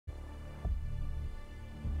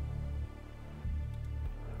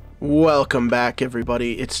Welcome back,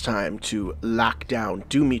 everybody. It's time to lock down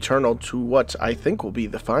Doom Eternal to what I think will be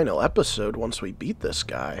the final episode once we beat this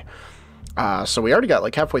guy. So we already got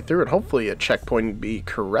like halfway through, and hopefully it checkpointed me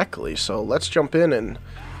correctly. So let's jump in and...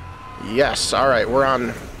 Yes, alright, we're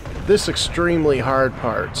on this extremely hard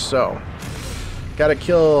part. So, gotta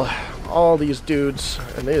kill all these dudes,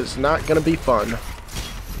 and it is not gonna be fun.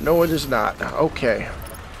 No, it is not. Okay.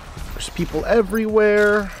 There's people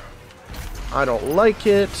everywhere. I don't like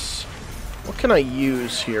it. What can I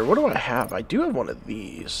use here? What do I have? I do have one of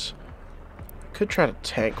these. Could try to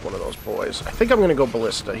tank one of those boys. I think I'm going to go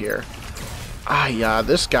ballista here. Yeah,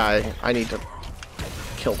 this guy I need to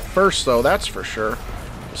kill first, though, that's for sure.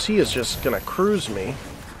 Because he is just going to cruise me.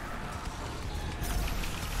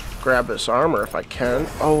 Grab this armor if I can.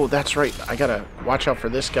 Oh, that's right. I got to watch out for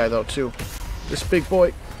this guy, though, too. This big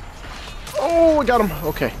boy. Oh, I got him.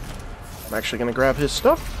 Okay. I'm actually going to grab his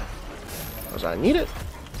stuff. Because I need it.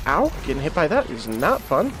 Ow, getting hit by that is not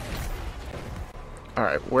fun.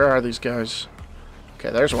 Alright, where are these guys? Okay,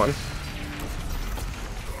 there's one.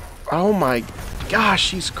 Oh my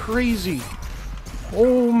gosh, he's crazy.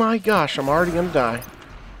 Oh my gosh, I'm already gonna die.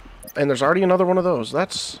 And there's already another one of those.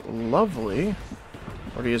 That's lovely.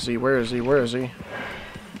 Where is he? Where is he? Where is he?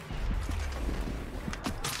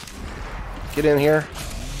 Get in here.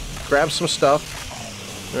 Grab some stuff.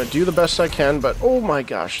 I'm gonna do the best I can, but oh my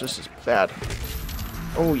gosh, this is bad.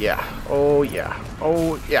 Oh yeah, oh yeah,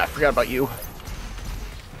 oh yeah, I forgot about you.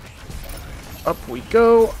 Up we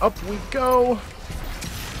go, up we go.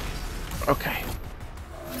 Okay.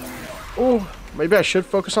 Oh, maybe I should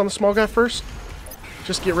focus on the small guy first?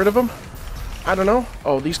 Just get rid of him? I don't know.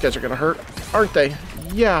 Oh, these guys are gonna hurt, aren't they?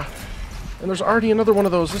 Yeah. And there's already another one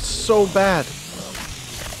of those. It's so bad.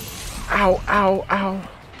 Ow, ow, ow.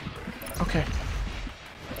 Okay.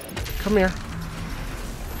 Come here.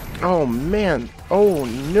 Oh, man. Oh,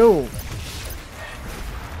 no.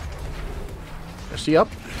 Is he up?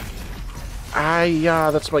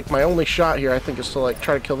 That's like my only shot here, I think, is to, like,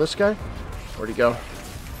 try to kill this guy. Where'd he go?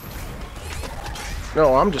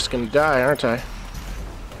 No, I'm just gonna die, aren't I?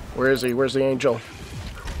 Where is he? Where's the angel?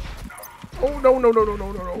 Oh, no, no, no, no,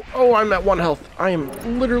 no, no, no. Oh, I'm at 1 health. I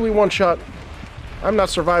am literally 1 shot. I'm not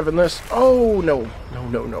surviving this. Oh, no. No,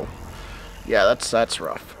 no, no. Yeah, that's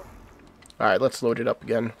rough. Alright, let's load it up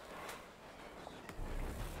again.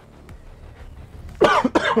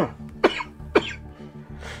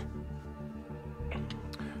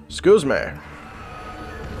 Excuse me.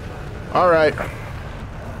 Alright.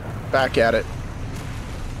 Back at it.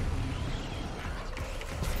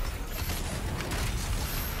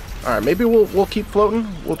 Alright, maybe we'll keep floating.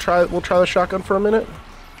 We'll try the shotgun for a minute.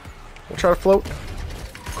 We'll try to float.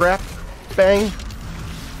 Grab. Bang.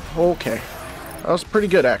 Okay. That was pretty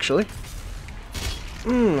good, actually.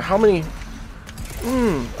 How many?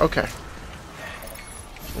 Okay.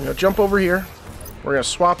 I'm gonna jump over here. We're gonna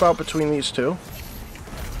swap out between these two.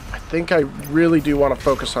 I think I really do want to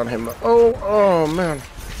focus on him. Oh, man.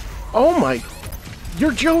 Oh my,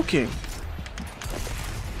 you're joking.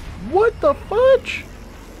 What the fudge?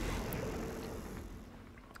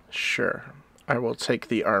 Sure. I will take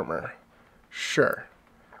the armor. Sure.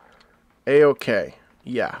 A-okay.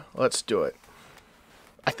 Yeah, let's do it.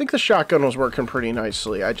 I think the shotgun was working pretty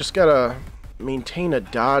nicely. I just gotta maintain a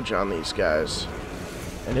dodge on these guys.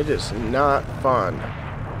 And it is not fun.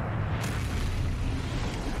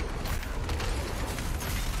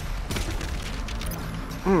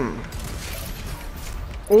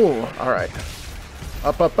 Ooh, alright.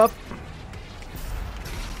 Up, up, up.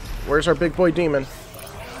 Where's our big boy demon?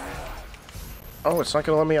 Oh, it's not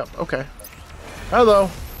gonna let me up. Okay.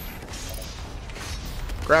 Hello.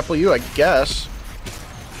 Grapple you, I guess.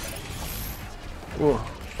 Ooh.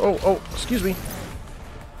 Oh, excuse me.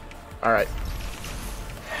 Alright.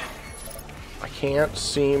 I can't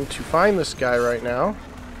seem to find this guy right now.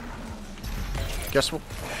 Guess what?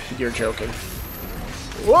 You're joking.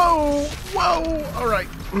 Whoa! Whoa! Alright.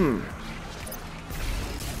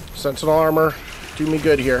 Sentinel armor. Do me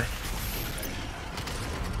good here.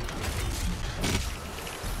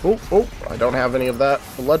 Oh, I don't have any of that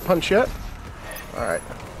blood punch yet. Alright.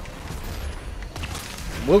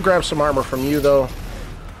 We'll grab some armor from you, though.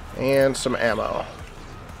 And some ammo.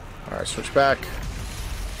 Alright, switch back.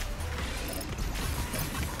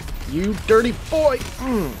 You dirty boy!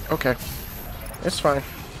 Okay. It's fine.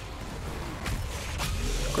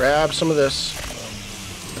 Grab some of this.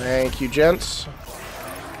 Thank you, gents.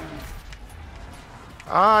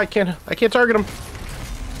 I can't target him.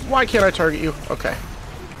 Why can't I target you? Okay.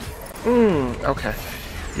 Okay.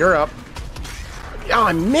 You're up. Oh,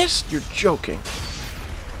 I missed! You're joking.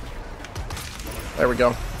 There we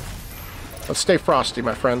go. Let's stay frosty,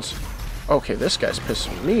 my friends. Okay, this guy's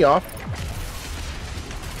pissing me off.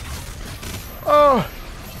 Oh!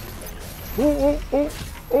 Oh, oh,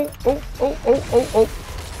 oh, oh, oh, oh, oh, oh.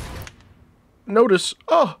 Notice.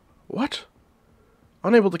 Oh! What?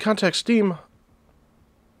 Unable to contact Steam.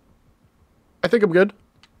 I think I'm good.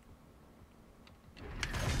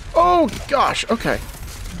 Oh, gosh. Okay.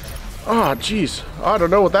 Ah, jeez. I don't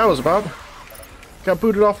know what that was about. Got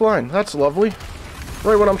booted offline. That's lovely.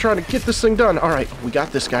 Right when I'm trying to get this thing done. Alright, we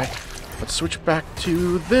got this guy. Let's switch back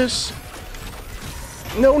to this.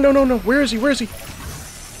 No, no, no, no. Where is he? Where is he?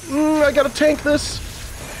 I gotta tank this.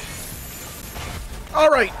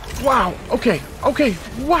 Alright. Wow. Okay. Okay.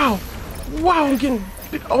 Wow. Wow, I'm getting...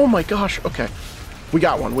 Oh my gosh. Okay. We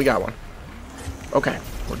got one. We got one. Okay.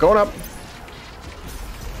 We're going up.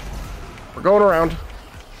 We're going around.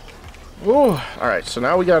 Ooh. Alright, so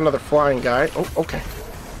now we got another flying guy. Oh, okay.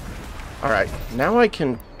 Alright. Now I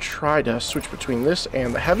can try to switch between this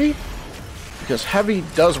and the heavy. Because heavy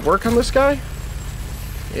does work on this guy.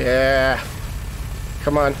 Yeah.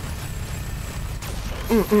 Come on.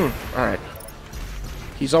 Alright.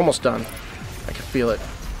 He's almost done. I can feel it.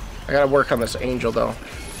 I gotta work on this angel, though.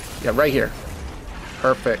 Yeah, right here.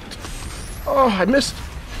 Perfect. Oh, I missed.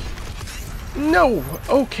 No.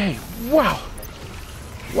 Okay. Wow.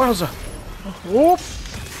 Wowza. Whoop.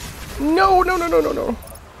 No, no, no, no, no, no.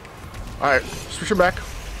 Alright. Switch her back.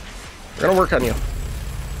 We're gonna work on you.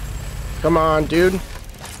 Come on, dude.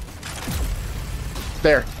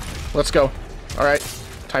 There. Let's go. Alright.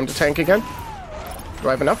 Time to tank again. Do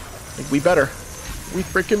I have enough? I think we better. We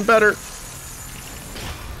freaking better.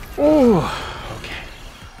 Ooh. Okay.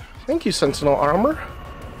 Thank you, Sentinel Armor.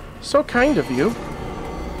 So kind of you.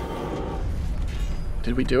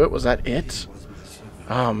 Did we do it? Was that it?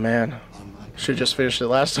 Oh, man. Should just finish the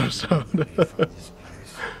last episode.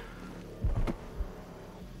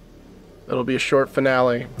 It'll be a short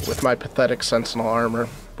finale with my pathetic Sentinel Armor.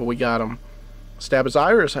 But we got him. Stab his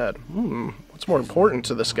iris head. What's more important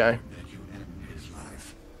to this guy?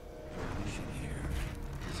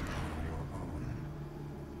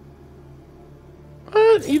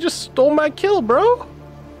 What? You just stole my kill, bro?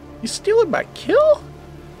 You stealing my kill?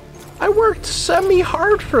 I worked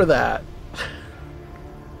semi-hard for that.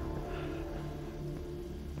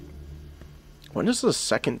 When does the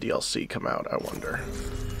second DLC come out, I wonder?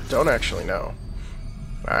 Don't actually know.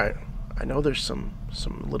 Alright. I know there's some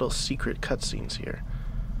little secret cutscenes here.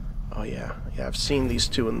 Oh yeah. Yeah, I've seen these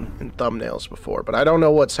two in thumbnails before, but I don't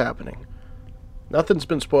know what's happening. Nothing's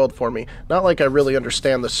been spoiled for me. Not like I really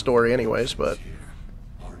understand the story anyways, but...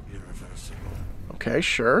 Okay,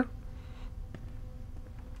 sure.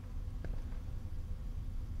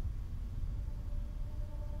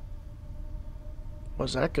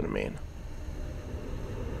 What's that gonna mean?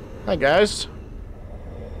 Hi, guys.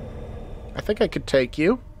 I think I could take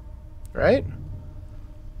you. Right?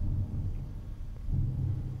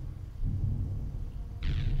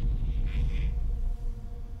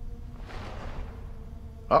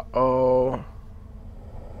 Uh-oh.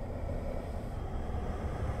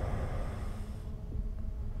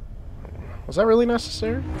 Was that really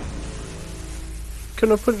necessary?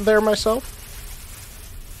 Couldn't have put it there myself?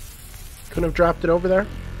 Couldn't have dropped it over there?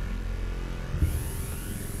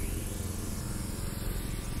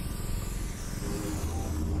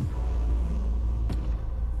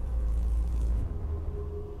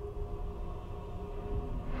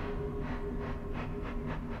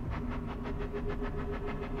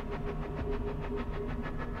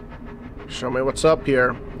 Show me what's up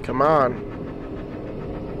here. Come on.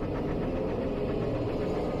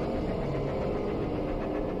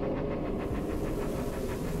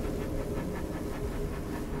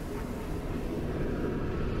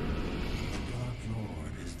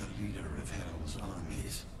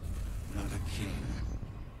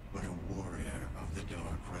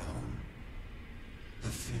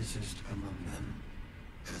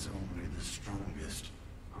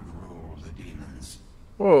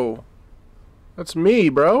 Whoa. That's me,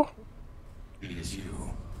 bro. It is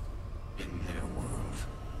you in their world.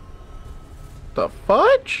 The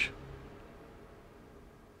fudge?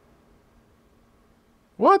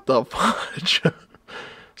 What the fudge?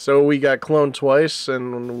 So we got cloned twice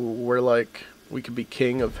and we're like, we could be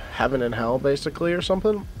king of heaven and hell basically or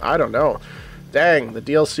something? I don't know. Dang, the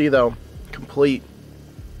DLC though, complete.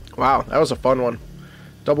 Wow, that was a fun one.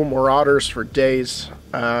 Double Marauders for days.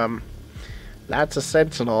 That's a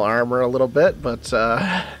Sentinel Armor a little bit, but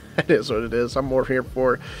it is what it is. I'm more here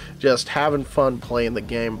for just having fun playing the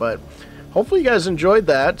game, but hopefully you guys enjoyed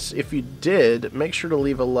that. If you did, make sure to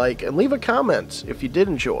leave a like and leave a comment if you did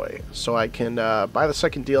enjoy, so I can buy the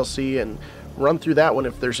second DLC and run through that one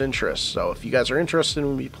if there's interest. So if you guys are interested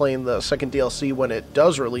in me playing the second DLC when it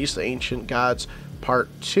does release, the Ancient Gods Part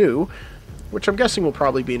 2, which I'm guessing will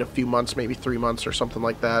probably be in a few months, maybe 3 months or something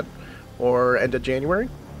like that, or end of January.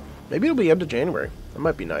 Maybe it'll be end of January. That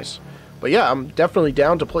might be nice. But yeah, I'm definitely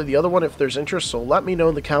down to play the other one if there's interest, so let me know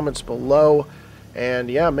in the comments below. And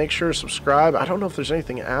yeah, make sure to subscribe. I don't know if there's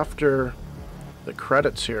anything after the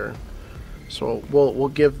credits here. So we'll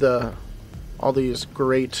give all these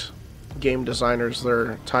great game designers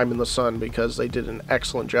their time in the sun, because they did an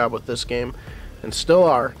excellent job with this game and still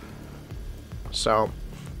are. So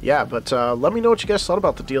yeah, but let me know what you guys thought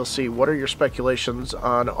about the DLC. What are your speculations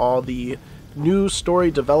on all the new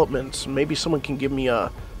story developments? Maybe someone can give me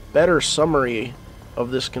a better summary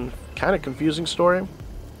of this kind of confusing story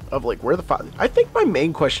of like where the father. I think my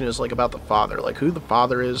main question is like about the father, like who the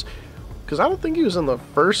father is, because I don't think he was in the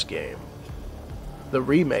first game, the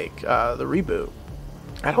remake, the reboot.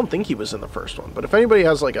 I don't think he was in the first one. But if anybody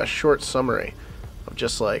has like a short summary of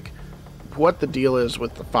just like what the deal is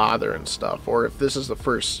with the father and stuff, or if this is the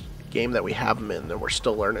first game that we have him in and we're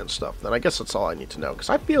still learning stuff, then I guess that's all I need to know, because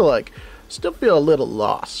I feel like still feel a little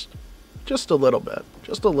lost, just a little bit,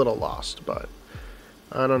 just a little lost, but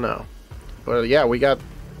I don't know. But yeah, we got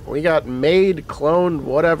made, cloned,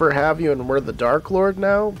 whatever have you, and we're the Dark Lord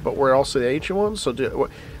now, but we're also the Ancient Ones. So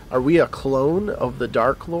are we a clone of the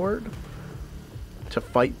Dark Lord to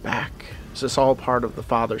fight back? Is this all part of the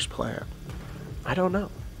Father's plan? I don't know.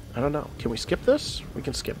 I don't know. Can we skip this? We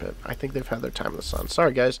can skip it. I think they've had their time in the sun.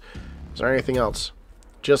 Sorry, guys. Is there anything else?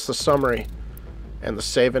 Just the summary and the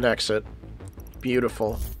save and exit.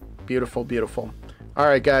 Beautiful. Beautiful, beautiful.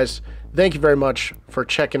 Alright, guys. Thank you very much for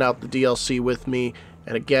checking out the DLC with me.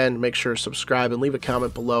 And again, make sure to subscribe and leave a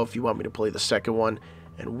comment below if you want me to play the second one.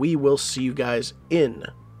 And we will see you guys in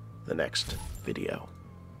the next video.